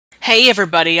Hey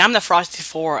everybody, I'm the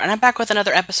Frosty4, and I'm back with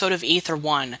another episode of Ether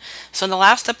 1. So in the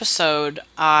last episode,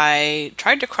 I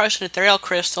tried to crush an ethereal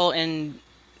crystal in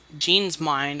Jean's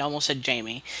mind, almost said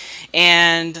Jamie,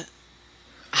 and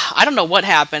I don't know what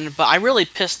happened, but I really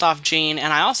pissed off Jean,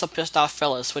 and I also pissed off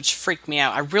Phyllis, which freaked me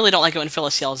out. I really don't like it when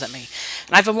Phyllis yells at me.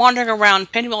 And I've been wandering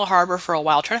around Pinwheel Harbor for a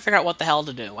while, trying to figure out what the hell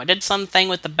to do. I did something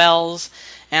with the bells,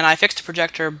 and I fixed a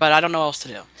projector, but I don't know what else to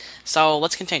do. So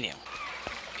let's continue.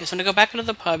 Okay, so I'm going to go back into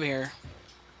the pub here.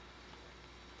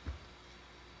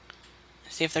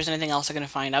 See if there's anything else I can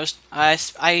find.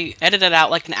 I edited out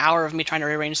like an hour of me trying to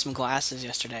rearrange some glasses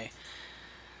yesterday.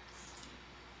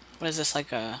 What is this,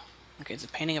 like a... Okay, it's a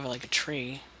painting of like a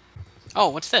tree. Oh,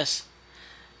 what's this?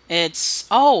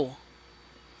 Oh!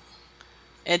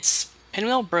 It's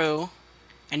Pinwheel Brew,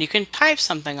 and you can type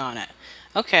something on it.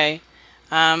 Okay.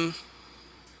 Let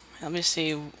me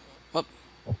see. Whoop.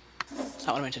 That's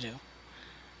not what I meant to do.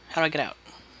 How do I get out?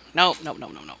 Nope, nope,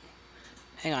 nope, nope, nope.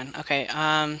 Hang on. Okay,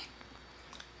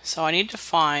 so I need to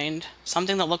find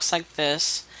something that looks like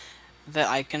this that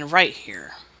I can write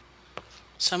here.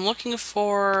 So I'm looking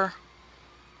for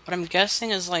what I'm guessing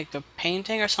is like a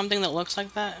painting or something that looks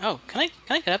like that. Oh, can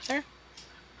I get up there?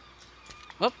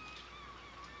 Whoop.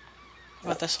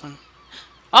 What about this one?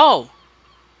 Oh!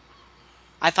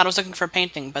 I thought I was looking for a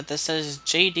painting, but this says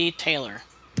J.D. Taylor.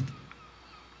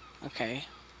 Okay.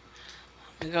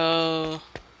 Let me go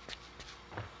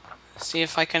see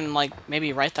if I can, like,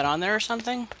 maybe write that on there or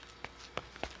something.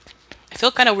 I feel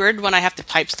kind of weird when I have to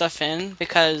type stuff in,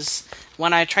 because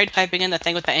when I tried typing in the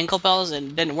thing with the ankle bells,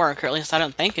 it didn't work, or at least I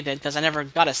don't think it did, because I never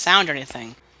got a sound or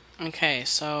anything. Okay,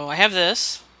 so I have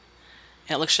this,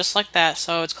 and it looks just like that,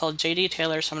 so it's called J.D.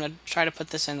 Taylor, so I'm going to try to put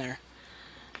this in there.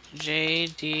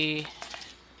 J.D.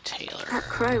 Taylor. That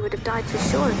crow would have died for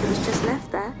sure if it was just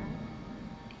left there.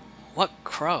 What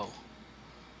crow?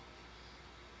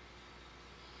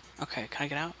 Okay, can I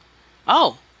get out?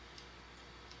 Oh!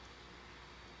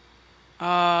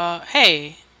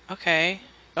 Hey. Okay.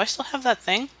 Do I still have that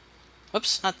thing?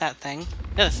 Whoops, not that thing.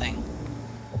 The other thing.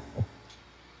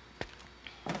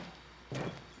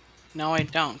 No, I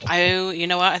don't. You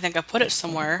know what? I think I put it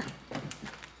somewhere.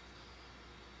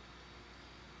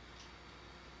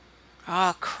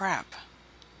 Ah, crap.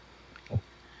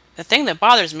 The thing that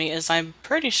bothers me is I'm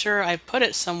pretty sure I put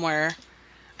it somewhere.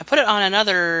 I put it on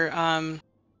another,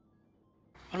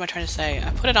 what am I trying to say? I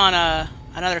put it on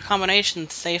another combination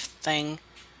safe thing,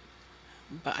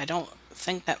 but I don't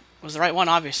think that was the right one,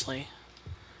 obviously.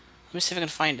 Let me see if I can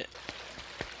find it.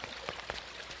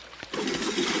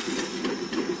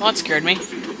 Well, it scared me.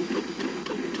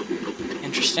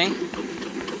 Interesting.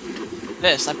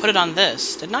 This. I put it on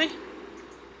this, didn't I?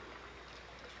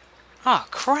 Oh,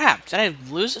 crap. Did I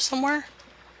lose it somewhere?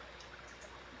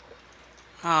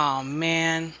 Oh,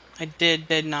 man. I did,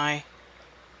 didn't I?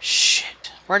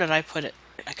 Shit. Where did I put it?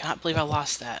 I cannot believe I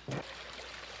lost that.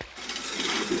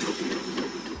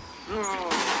 Oh,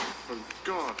 for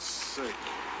God's sake.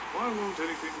 Why won't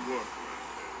anything work?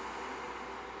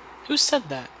 Who said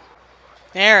that?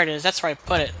 There it is. That's where I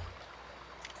put it.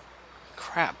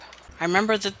 Crap. I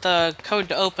remember that the code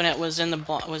to open it was in the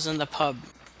pub.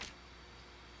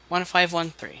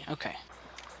 1513. Okay.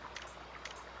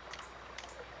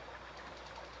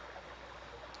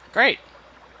 Great.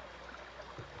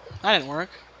 That didn't work.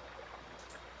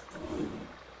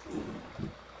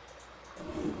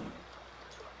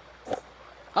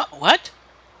 Oh, what?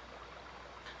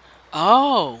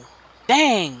 Oh,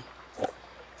 dang.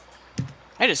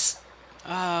 I just...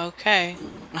 okay.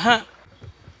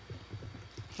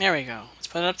 There we go. Let's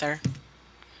put it up there.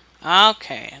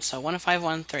 Okay, so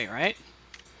 1513, right?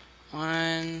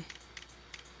 1,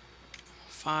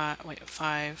 5, wait,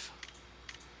 5,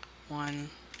 1...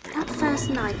 That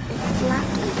first night, it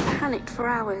flapped and panicked for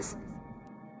hours.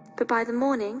 But by the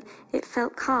morning, it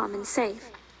felt calm and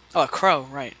safe. Oh, a crow,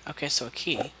 right. Okay, so a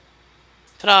key.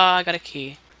 Ta-da, I got a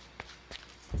key.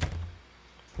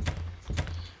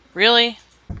 Really?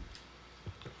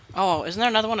 Oh, isn't there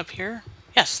another one up here?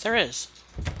 Yes, there is.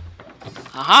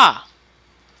 Aha!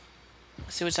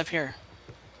 Let's see what's up here.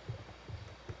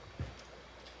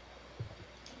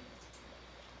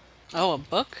 Oh, a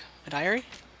book? A diary?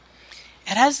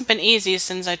 It hasn't been easy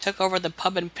since I took over the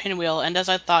pub in Pinwheel, and as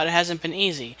I thought, it hasn't been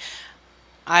easy.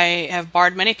 I have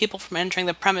barred many people from entering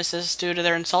the premises due to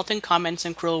their insulting comments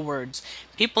and cruel words.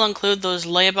 People include those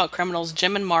layabout criminals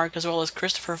Jim and Mark, as well as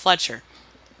Christopher Fletcher.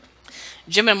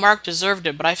 Jim and Mark deserved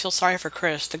it, but I feel sorry for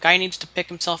Chris. The guy needs to pick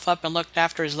himself up and look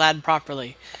after his lad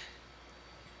properly.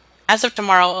 As of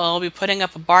tomorrow, I'll be putting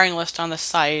up a barring list on the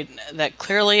site that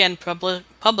clearly and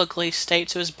publicly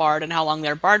states who is barred and how long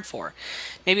they're barred for.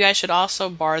 Maybe I should also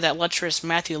bar that lecherous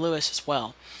Matthew Lewis as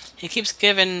well. He keeps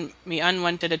giving me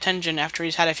unwanted attention after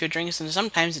he's had a few drinks, and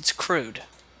sometimes it's crude.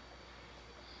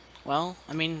 Well,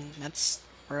 I mean,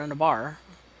 we're in a bar.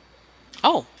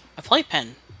 Oh, a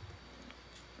playpen.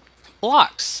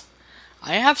 Blocks.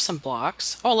 I have some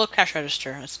blocks. Oh, look, cash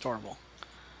register. That's adorable.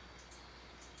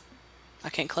 I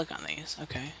can't click on these.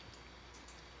 Okay.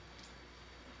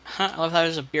 I love how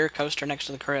there's a beer coaster next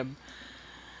to the crib.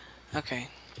 Okay.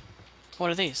 What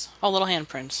are these? Oh, little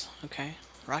handprints. Okay.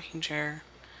 Rocking chair,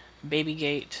 baby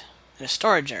gate, and a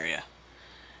storage area.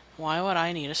 Why would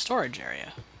I need a storage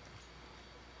area?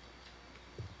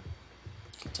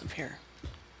 What's up here?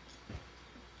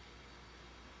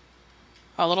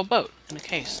 Oh, a little boat in a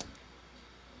case.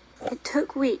 It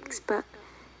took weeks, but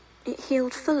it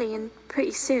healed fully, and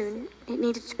pretty soon it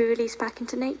needed to be released back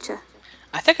into nature.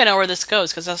 I think I know where this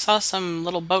goes, because I saw some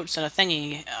little boats in a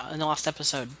thingy in the last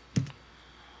episode.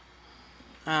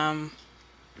 Oh,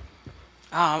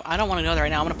 I don't want to go there right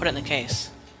now. I'm going to put it in the case.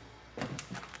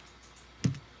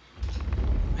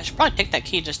 I should probably take that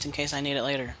key just in case I need it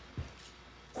later.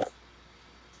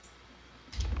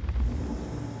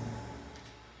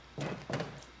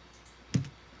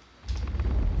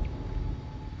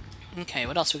 Okay,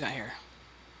 what else we got here?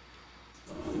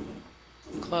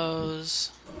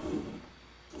 Clothes.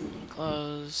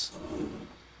 Clothes.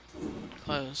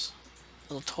 Clothes.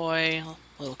 Little toy.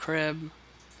 Little crib.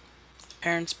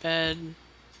 Parents' bed.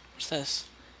 What's this?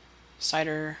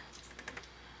 Cider.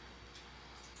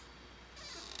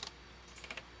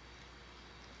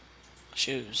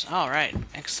 Shoes. Alright.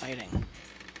 Exciting.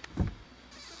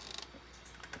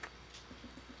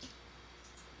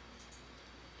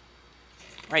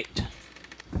 Right.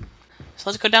 So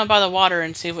let's go down by the water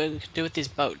and see what we can do with these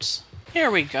boats.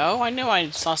 Here we go. I knew I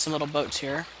saw some little boats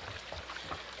here.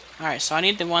 Alright, so I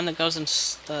need the one that goes in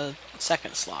the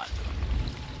second slot.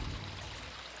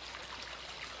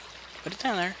 Put it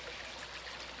down there.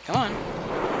 Come on.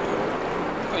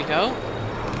 There we go.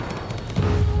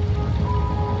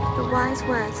 The wise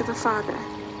words of a father.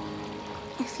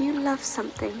 If you love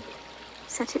something,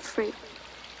 set it free.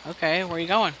 Okay, where are you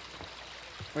going?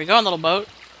 Where are you going, little boat?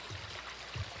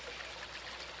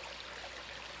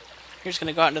 You're just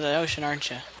gonna go out into the ocean, aren't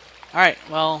you? Alright,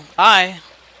 well, bye.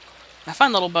 Have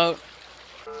fun, little boat.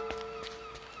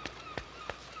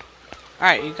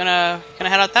 Alright, you gonna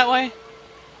head out that way?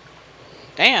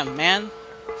 Damn, man.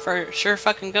 For sure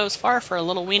fucking goes far for a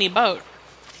little weenie boat.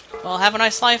 Well, have a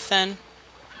nice life then.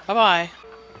 Bye-bye.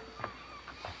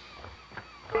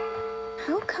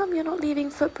 How come you're not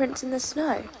leaving footprints in the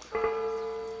snow?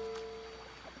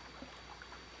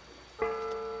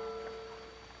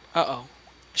 Uh-oh.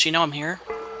 Does she know I'm here?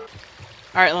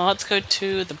 Alright, well, let's go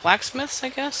to the blacksmith's, I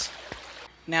guess.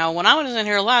 Now, when I was in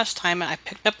here last time, I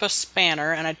picked up a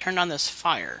spanner and I turned on this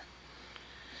fire.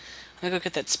 I'm gonna go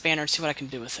get that spanner and see what I can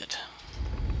do with it.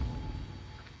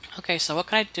 Okay, so what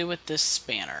can I do with this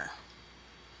spanner?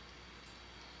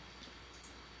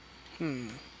 Put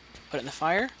it in the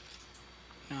fire?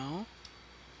 No. I'm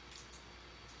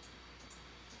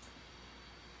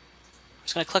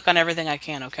just gonna click on everything I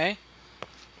can, okay?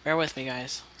 Bear with me,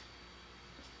 guys.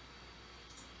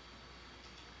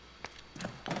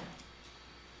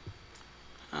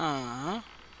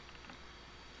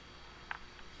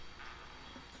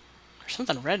 There's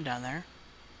something red down there.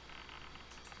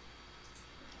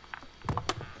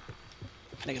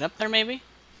 Can I get up there, maybe?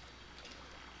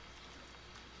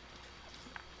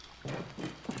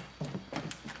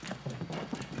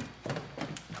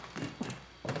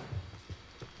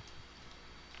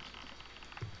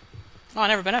 Oh, I've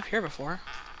never been up here before.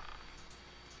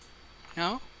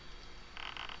 No?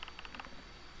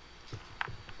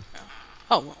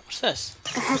 Oh, what's this?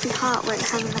 A heavy heart won't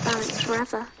hang in the balance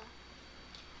forever.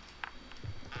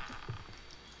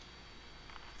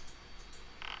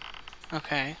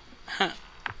 Okay. Huh.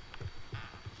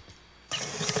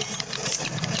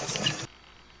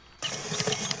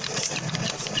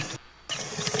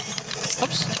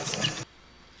 Oops.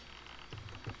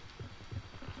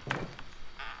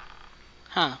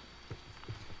 Huh.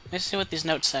 Let's see what these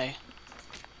notes say.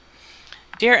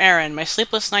 Dear Aaron, my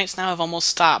sleepless nights now have almost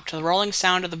stopped. The rolling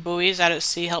sound of the buoys out at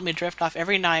sea help me drift off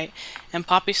every night, and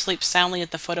Poppy sleeps soundly at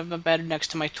the foot of my bed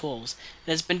next to my tools. It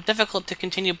has been difficult to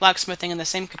continue blacksmithing in the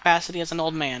same capacity as an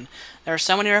old man. There are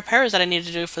so many repairs that I need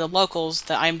to do for the locals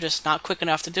that I'm just not quick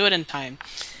enough to do it in time.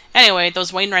 Anyway,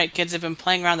 those Wainwright kids have been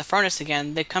playing around the furnace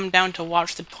again. They come down to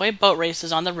watch the toy boat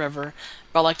races on the river,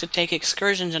 but I like to take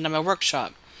excursions into my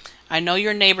workshop. I know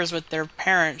you're neighbors with their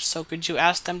parents, so could you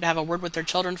ask them to have a word with their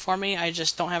children for me? I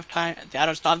just don't have time. I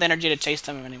don't have the energy to chase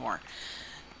them anymore.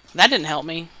 That didn't help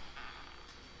me.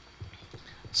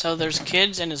 So there's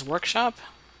kids in his workshop?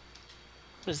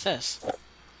 What is this?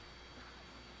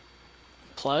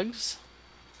 Plugs?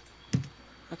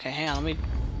 Okay, hang on, let me...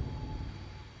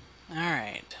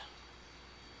 Alright.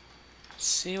 Let's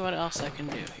see what else I can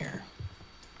do here.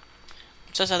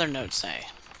 What's this other note say?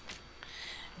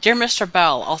 Dear Mr.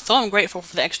 Bell, although I'm grateful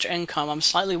for the extra income, I'm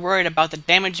slightly worried about the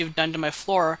damage you've done to my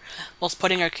floor whilst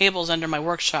putting our cables under my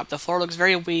workshop. The floor looks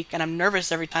very weak, and I'm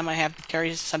nervous every time I have to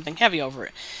carry something heavy over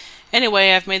it.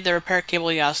 Anyway, I've made the repair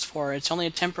cable you asked for. It's only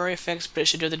a temporary fix, but it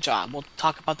should do the job. We'll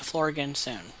talk about the floor again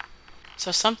soon.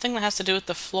 So something that has to do with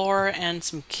the floor and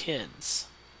some kids.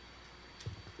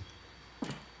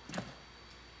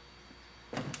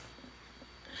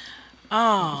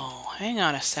 Oh, hang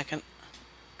on a second.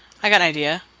 I got an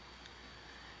idea.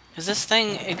 Because this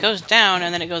thing, it goes down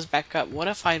and then it goes back up. What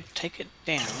if I take it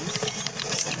down?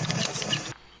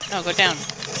 No, go down.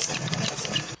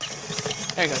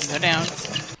 There you go, go down.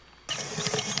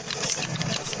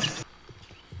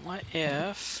 What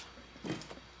if...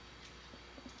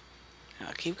 No,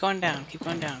 keep going down, keep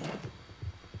going down.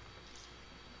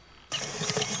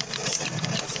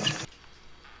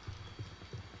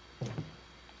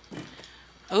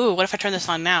 Ooh, what if I turn this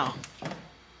on now?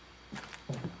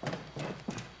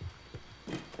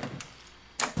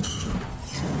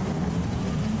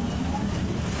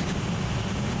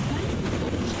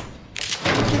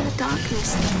 In the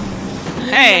darkness, new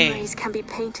Hey! memories can be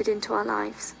painted into our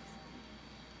lives.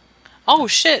 Oh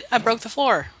shit, I broke the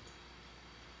floor.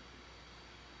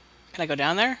 Can I go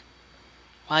down there?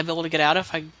 Will I be able to get out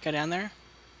if I go down there?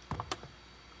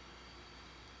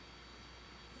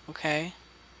 Okay.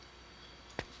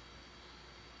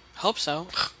 Hope so.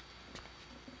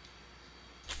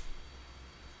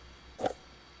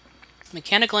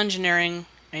 Mechanical engineering,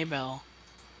 A Bell.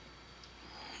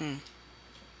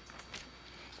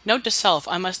 Note to self,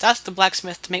 I must ask the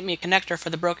blacksmith to make me a connector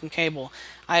for the broken cable.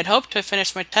 I had hoped to have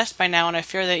finished my test by now, and I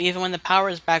fear that even when the power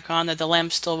is back on, that the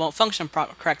lamp still won't function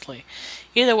correctly.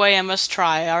 Either way, I must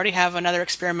try. I already have another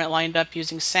experiment lined up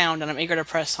using sound, and I'm eager to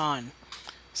press on.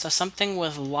 So something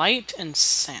with light and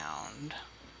sound.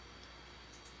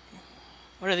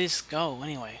 Where do these go,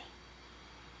 anyway?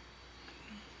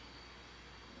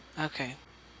 Okay.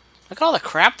 Look at all the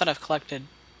crap that I've collected.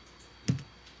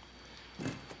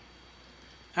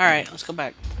 Alright, let's go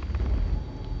back.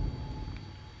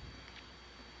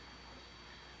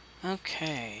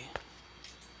 Okay.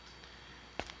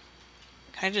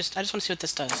 I just want to see what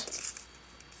this does.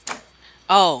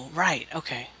 Oh, right,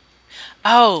 okay.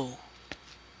 Oh!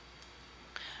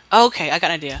 Okay, I got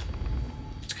an idea.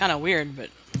 It's kind of weird, but...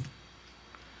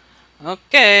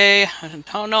 Okay, I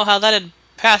don't know how that'd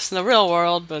pass in the real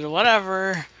world, but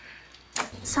whatever.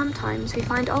 Sometimes we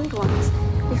find old ones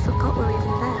we forgot were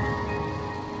even there.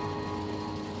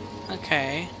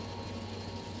 Okay.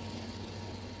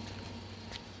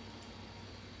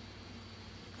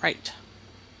 Right.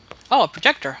 Oh, a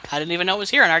projector. I didn't even know it was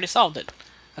here and I already solved it.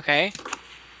 Okay.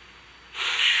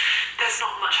 There's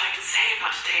not much I can say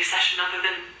about today's session other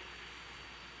than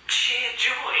sheer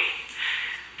joy.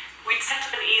 We'd set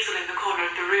up an easel in the corner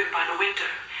of the room by the window,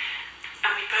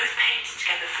 and we both painted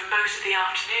together for most of the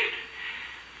afternoon.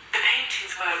 The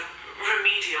paintings were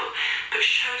remedial, but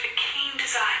showed a keen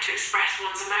desire to express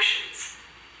one's emotions.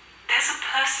 There's a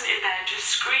person in there just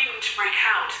screaming to break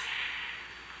out.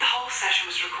 The whole session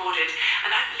was recorded, and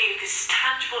I believe this is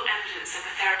tangible evidence that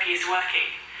the therapy is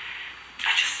working.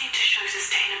 I just need to show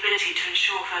sustainability to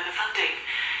ensure further funding.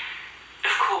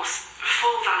 Of course,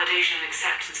 full validation and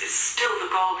acceptance is still the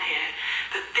goal here,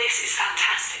 but this is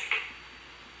fantastic.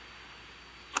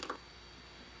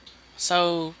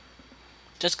 So,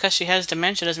 just because she has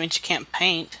dementia doesn't mean she can't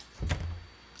paint.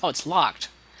 Oh, it's locked.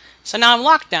 So now I'm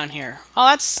locked down here. Oh,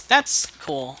 that's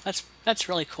cool. That's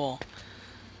really cool.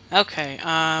 Okay,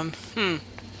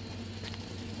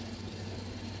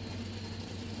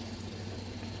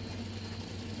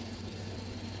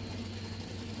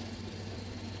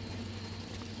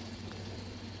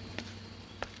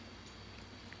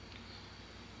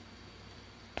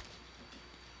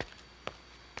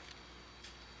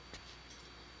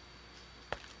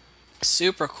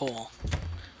 super cool.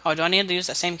 Oh, do I need to use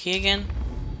that same key again?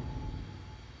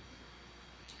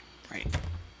 Right.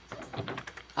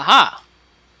 Aha!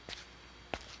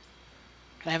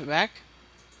 Can I have it back?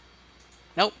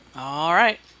 Nope.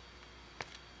 Alright.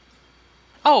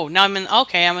 Oh, now I'm in...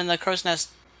 Okay, I'm in the crow's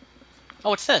nest. Oh,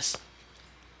 what's this?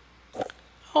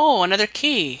 Oh, another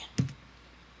key.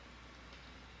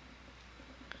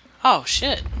 Oh,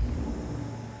 shit.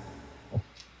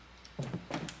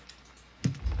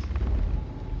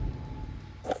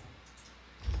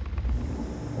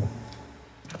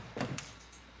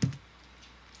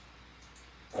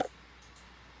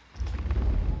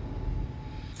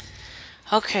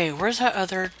 Okay, where's that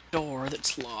other door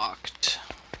that's locked?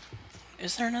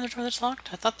 Is there another door that's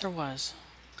locked? I thought there was.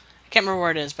 I can't remember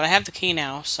where it is, but I have the key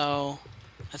now, so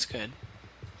that's good.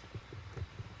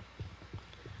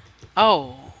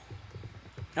 Oh.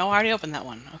 No, I already opened that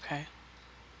one. Okay.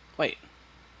 Wait.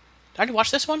 Did I already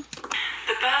watch this one?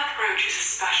 The bird roach is a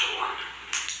special one.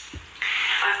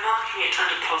 I'm marking it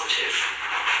under positive.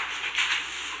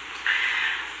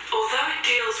 Although it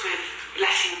deals with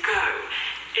letting go,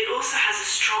 it also has a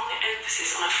strong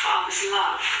emphasis on a father's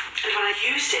love. And when I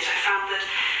used it, I found that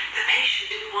the patient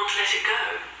didn't want to let it go.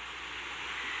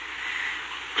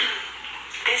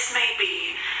 This may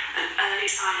be an early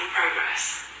sign of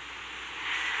progress.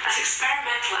 As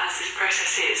experimental as this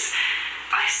process is,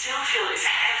 I still feel it's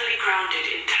heavily grounded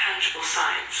in tangible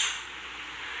science.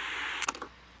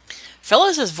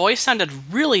 Phyllis's voice sounded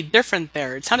really different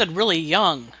there. It sounded really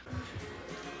young.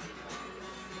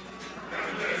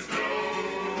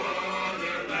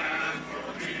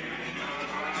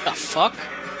 The fuck?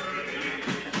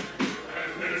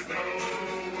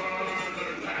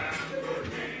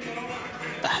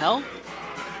 The hell?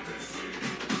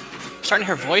 I'm starting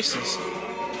to hear voices.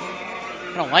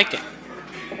 I don't like it.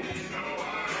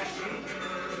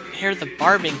 I hear the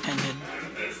bar being tended.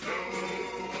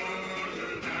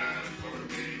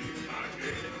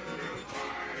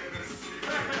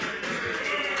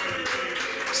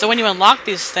 So when you unlock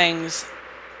these things,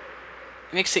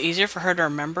 it makes it easier for her to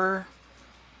remember,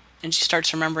 and she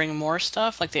starts remembering more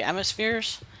stuff, like the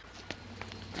atmospheres.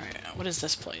 Alright, what is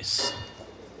this place?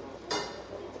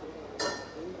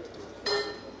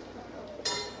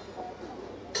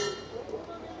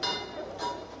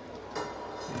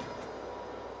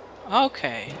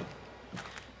 Okay.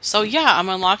 So yeah, I'm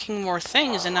unlocking more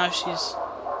things, and now she's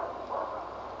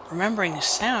remembering the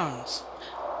sounds.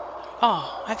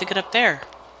 Oh, I have to get up there.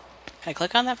 Can I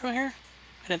click on that from here?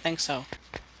 I didn't think so.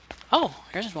 Oh,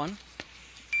 here's one.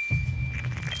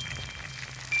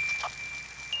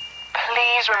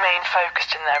 Please remain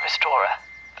focused in there, Restorer.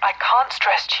 I can't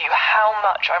stress to you how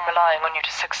much I'm relying on you to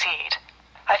succeed.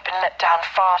 I've been let down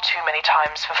far too many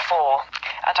times before,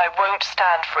 and I won't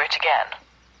stand for it again.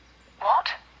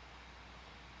 What?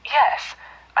 Yes,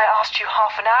 I asked you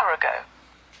half an hour ago.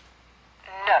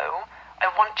 No, I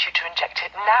want you to inject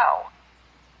it now.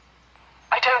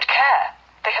 I don't care.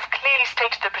 They have clearly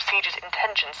stated the procedure's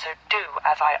intention, so do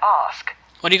as I ask.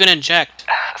 What are you going to inject?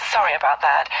 Sorry about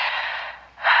that.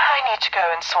 I need to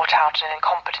go and sort out an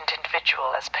incompetent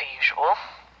individual as per usual.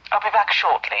 I'll be back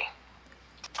shortly.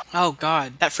 Oh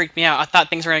god, that freaked me out. I thought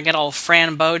things were going to get all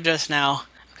Fran-Bo just now.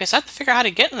 Okay, so I have to figure out how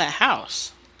to get in that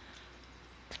house.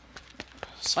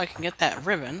 So I can get that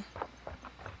ribbon.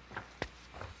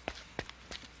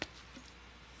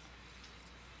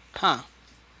 Huh.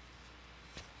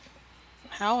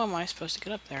 How am I supposed to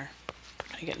get up there?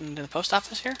 Can I get into the post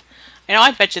office here? You know,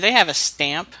 I bet you they have a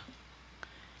stamp.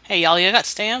 Hey, y'all, you got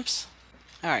stamps?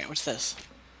 Alright, what's this?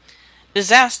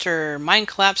 Disaster! Mine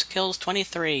collapse kills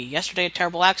 23. Yesterday a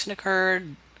terrible accident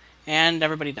occurred, and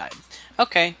everybody died.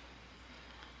 Okay.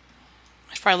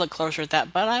 I should probably look closer at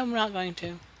that, but I'm not going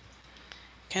to.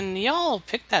 Can y'all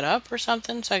pick that up or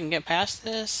something so I can get past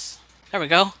this? There we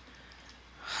go.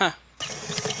 Huh.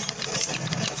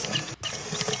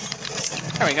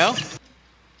 There we go.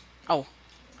 Oh.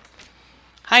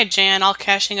 Hi, Jan. All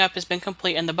cashing up has been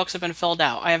complete and the books have been filled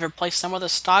out. I have replaced some of the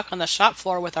stock on the shop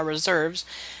floor with our reserves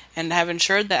and have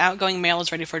ensured that outgoing mail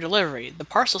is ready for delivery. The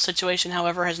parcel situation,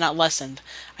 however, has not lessened.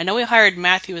 I know we hired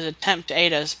Matthew's attempt to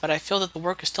aid us, but I feel that the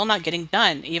work is still not getting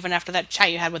done, even after that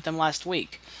chat you had with them last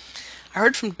week. I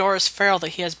heard from Doris Farrell that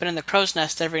he has been in the crow's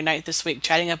nest every night this week,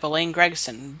 chatting up Elaine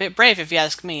Gregson. Bit brave, if you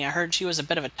ask me. I heard she was a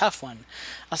bit of a tough one.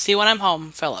 I'll see you when I'm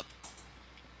home, Philip.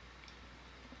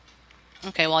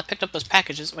 Okay, well, I picked up those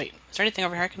packages. Wait, is there anything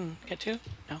over here I can get to?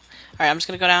 No. Alright, I'm just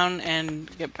gonna go down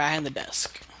and get behind the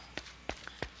desk.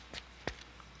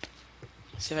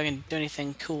 See if I can do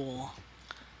anything cool.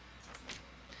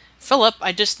 Philip,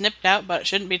 I just nipped out, but it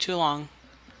shouldn't be too long.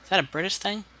 Is that a British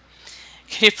thing?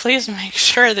 Can you please make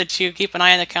sure that you keep an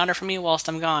eye on the counter for me whilst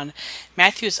I'm gone?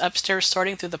 Matthew's upstairs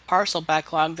sorting through the parcel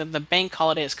backlog that the bank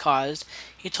holiday has caused.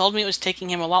 He told me it was taking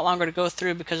him a lot longer to go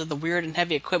through because of the weird and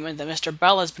heavy equipment that Mr.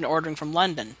 Bell has been ordering from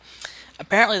London.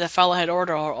 Apparently the fellow had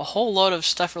ordered a whole load of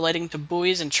stuff relating to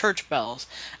buoys and church bells.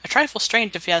 A trifle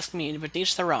strange if you ask me, but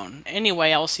each their own.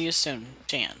 Anyway, I will see you soon.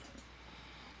 Jan.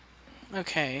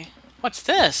 Okay. What's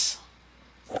this?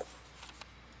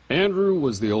 Andrew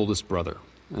was the oldest brother,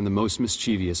 and the most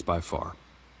mischievous by far.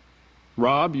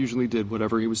 Rob usually did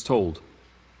whatever he was told,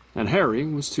 and Harry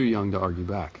was too young to argue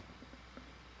back.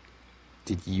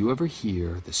 Did you ever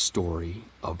hear the story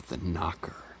of the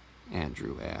knocker?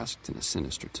 Andrew asked in a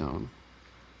sinister tone.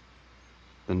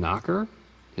 The knocker?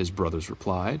 His brothers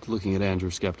replied, looking at Andrew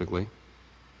skeptically.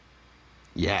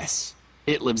 Yes,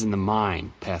 it lives in the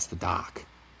mine past the dock.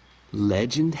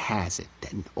 Legend has it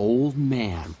that an old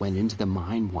man went into the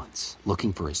mine once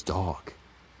looking for his dog,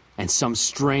 and some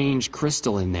strange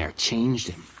crystal in there changed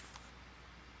him.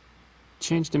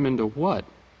 Changed him into what?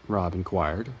 Rob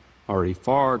inquired, already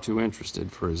far too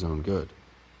interested for his own good.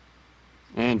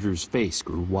 Andrew's face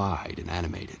grew wide and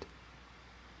animated.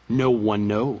 No one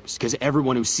knows, because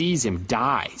everyone who sees him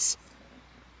dies.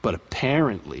 But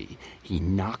apparently, he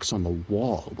knocks on the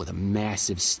wall with a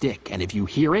massive stick, and if you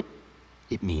hear it,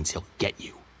 it means he'll get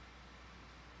you.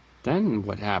 Then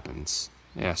what happens?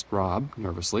 Asked Rob,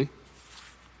 nervously.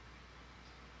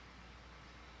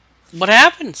 What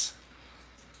happens?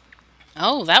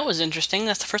 Oh, that was interesting.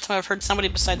 That's the first time I've heard somebody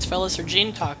besides Phyllis or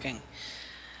Jean talking.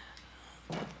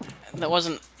 That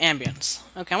wasn't ambience.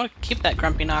 Okay, I'm gonna keep that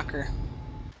grumpy knocker.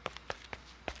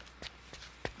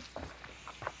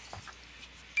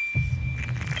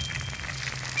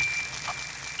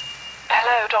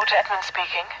 Hello, Dr. Edmund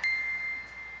speaking.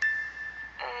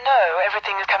 No,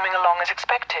 everything is coming along as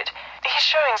expected. He's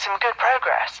showing some good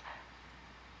progress.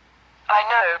 I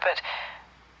know, but...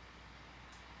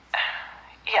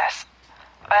 Yes,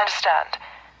 I understand.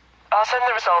 I'll send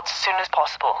the results as soon as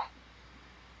possible.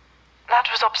 That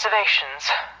was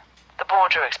observations. The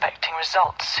board are expecting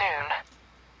results soon.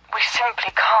 We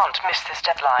simply can't miss this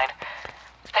deadline.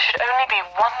 There should only be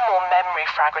one more memory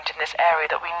fragment in this area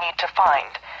that we need to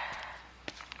find.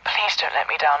 Please don't let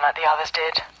me down like the others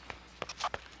did.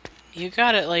 You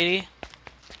got it, lady.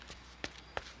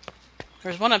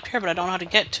 There's one up here, but I don't know how to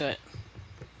get to it.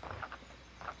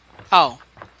 Oh.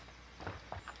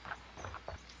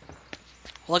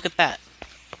 Look at that.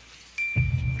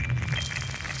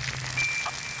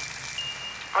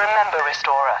 Remember,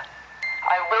 Restorer,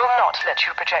 I will not let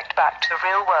you project back to the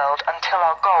real world until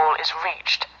our goal is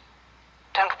reached.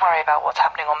 Don't worry about what's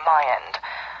happening on my end.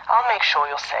 I'll make sure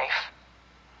you're safe.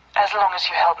 As long as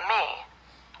you help me,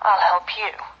 I'll help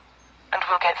you. And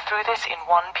we'll get through this in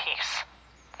one piece.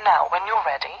 Now, when you're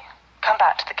ready, come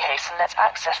back to the case and let's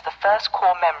access the first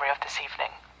core memory of this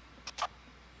evening.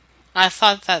 I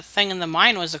thought that thing in the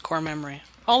mine was a core memory.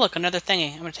 Oh, look, another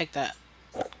thingy. I'm gonna take that.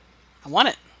 I want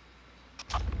it.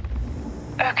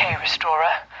 Okay,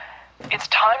 Restorer. It's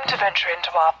time to venture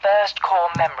into our first core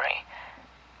memory.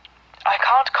 I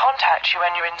can't contact you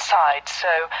when you're inside, so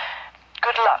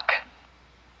good luck.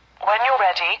 When you're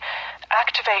ready,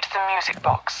 activate the music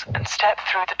box and step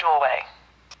through the doorway.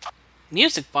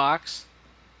 Music box?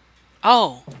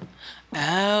 Oh.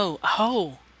 Oh.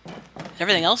 Oh. Is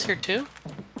everything else here too?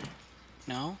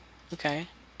 No? Okay.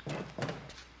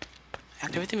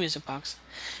 Activate the music box.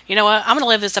 You know what? I'm gonna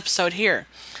leave this episode here.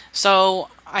 So,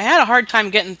 I had a hard time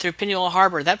getting through Pinwheel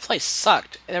Harbor. That place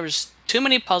sucked. There was too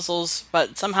many puzzles,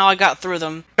 but somehow I got through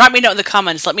them. Drop me a note in the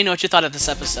comments. Let me know what you thought of this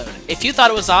episode. If you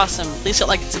thought it was awesome, please hit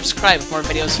like and subscribe for more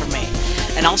videos from me.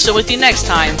 And I'll still with you next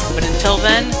time, but until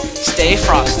then, stay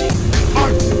frosty.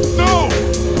 No!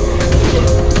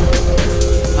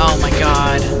 Oh my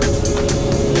god.